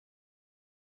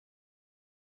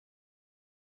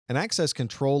An access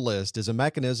control list is a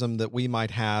mechanism that we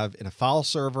might have in a file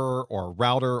server or a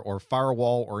router or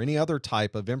firewall or any other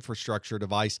type of infrastructure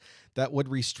device that would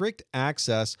restrict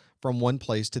access from one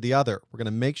place to the other. We're going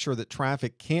to make sure that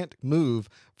traffic can't move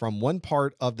from one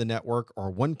part of the network or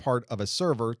one part of a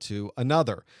server to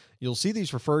another. You'll see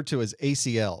these referred to as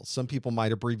ACLs. Some people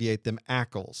might abbreviate them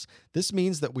ACLs. This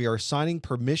means that we are assigning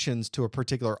permissions to a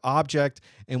particular object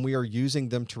and we are using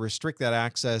them to restrict that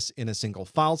access in a single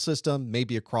file system,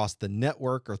 maybe across the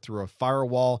network or through a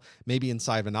firewall, maybe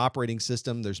inside of an operating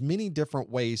system. There's many different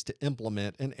ways to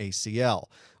implement an ACL.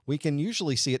 We can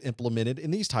usually see it implemented in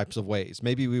these types of ways.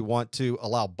 Maybe we want to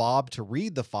allow Bob to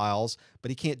read the files, but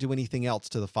he can't do anything else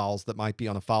to the files that might be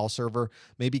on a file server.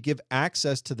 Maybe give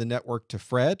access to the network to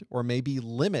Fred, or maybe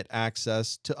limit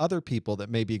access to other people that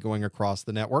may be going across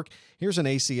the network. Here's an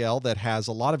ACL that has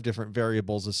a lot of different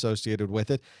variables associated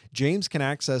with it. James can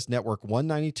access network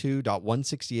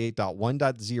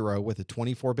 192.168.1.0 with a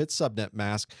 24-bit subnet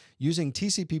mask using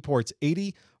TCP ports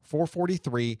 80,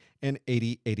 443, and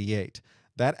 8088.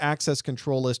 That access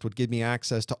control list would give me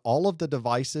access to all of the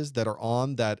devices that are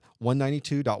on that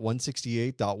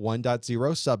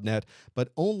 192.168.1.0 subnet, but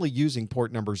only using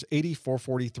port numbers 80,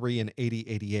 443, and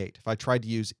 8088. If I tried to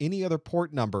use any other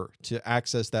port number to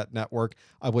access that network,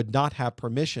 I would not have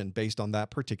permission based on that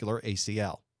particular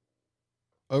ACL.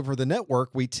 Over the network,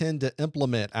 we tend to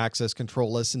implement access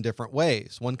control lists in different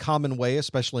ways. One common way,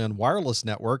 especially on wireless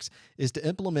networks, is to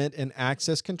implement an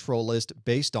access control list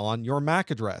based on your MAC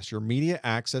address, your media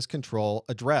access control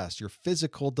address, your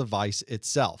physical device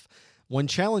itself. One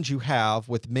challenge you have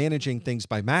with managing things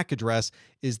by MAC address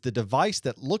is the device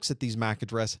that looks at these MAC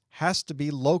address has to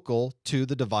be local to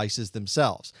the devices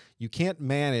themselves. You can't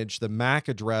manage the MAC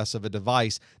address of a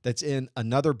device that's in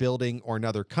another building or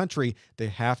another country. They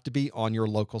have to be on your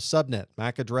local subnet.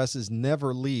 MAC addresses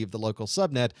never leave the local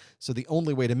subnet, so the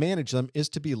only way to manage them is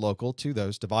to be local to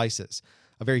those devices.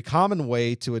 A very common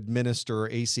way to administer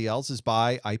ACLs is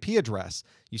by IP address.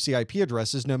 You see IP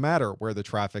addresses no matter where the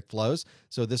traffic flows.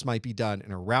 So this might be done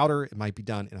in a router. It might be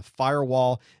done in a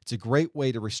firewall. It's a great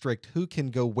way to restrict who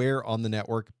can go where on the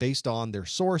network based on their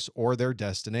source or their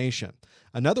destination.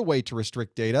 Another way to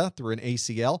restrict data through an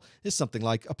ACL is something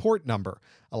like a port number.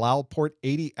 Allow port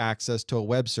 80 access to a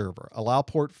web server. Allow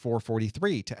port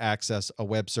 443 to access a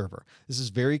web server. This is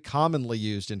very commonly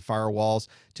used in firewalls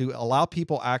to allow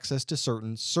people access to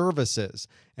certain services.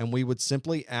 And we would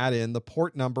simply add in the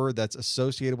port number that's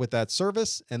associated with that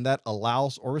service, and that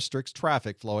allows or restricts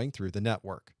traffic flowing through the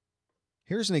network.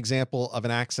 Here's an example of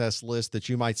an access list that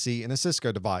you might see in a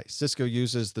Cisco device. Cisco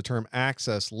uses the term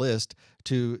access list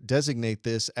to designate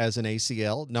this as an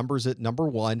ACL, numbers it number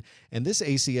 1, and this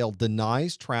ACL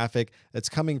denies traffic that's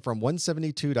coming from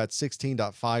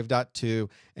 172.16.5.2,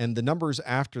 and the numbers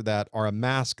after that are a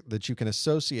mask that you can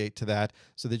associate to that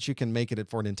so that you can make it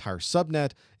for an entire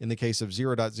subnet. In the case of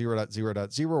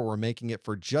 0.0.0.0, we're making it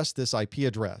for just this IP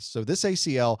address. So this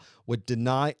ACL would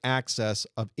deny access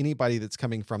of anybody that's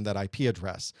coming from that IP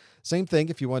address. Same thing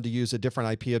if you wanted to use a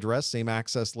different IP address, same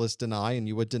access list deny, and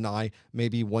you would deny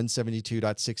maybe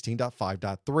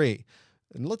 172.16.5.3.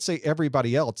 And let's say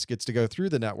everybody else gets to go through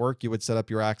the network, you would set up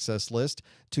your access list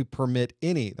to permit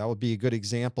any. That would be a good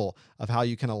example of how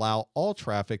you can allow all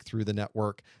traffic through the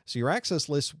network. So your access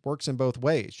list works in both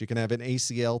ways. You can have an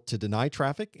ACL to deny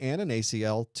traffic and an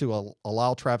ACL to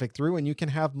allow traffic through, and you can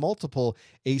have multiple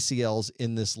ACLs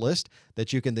in this list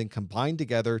that you can then combine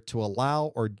together to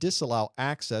allow or disallow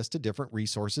access to different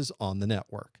resources on the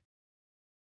network.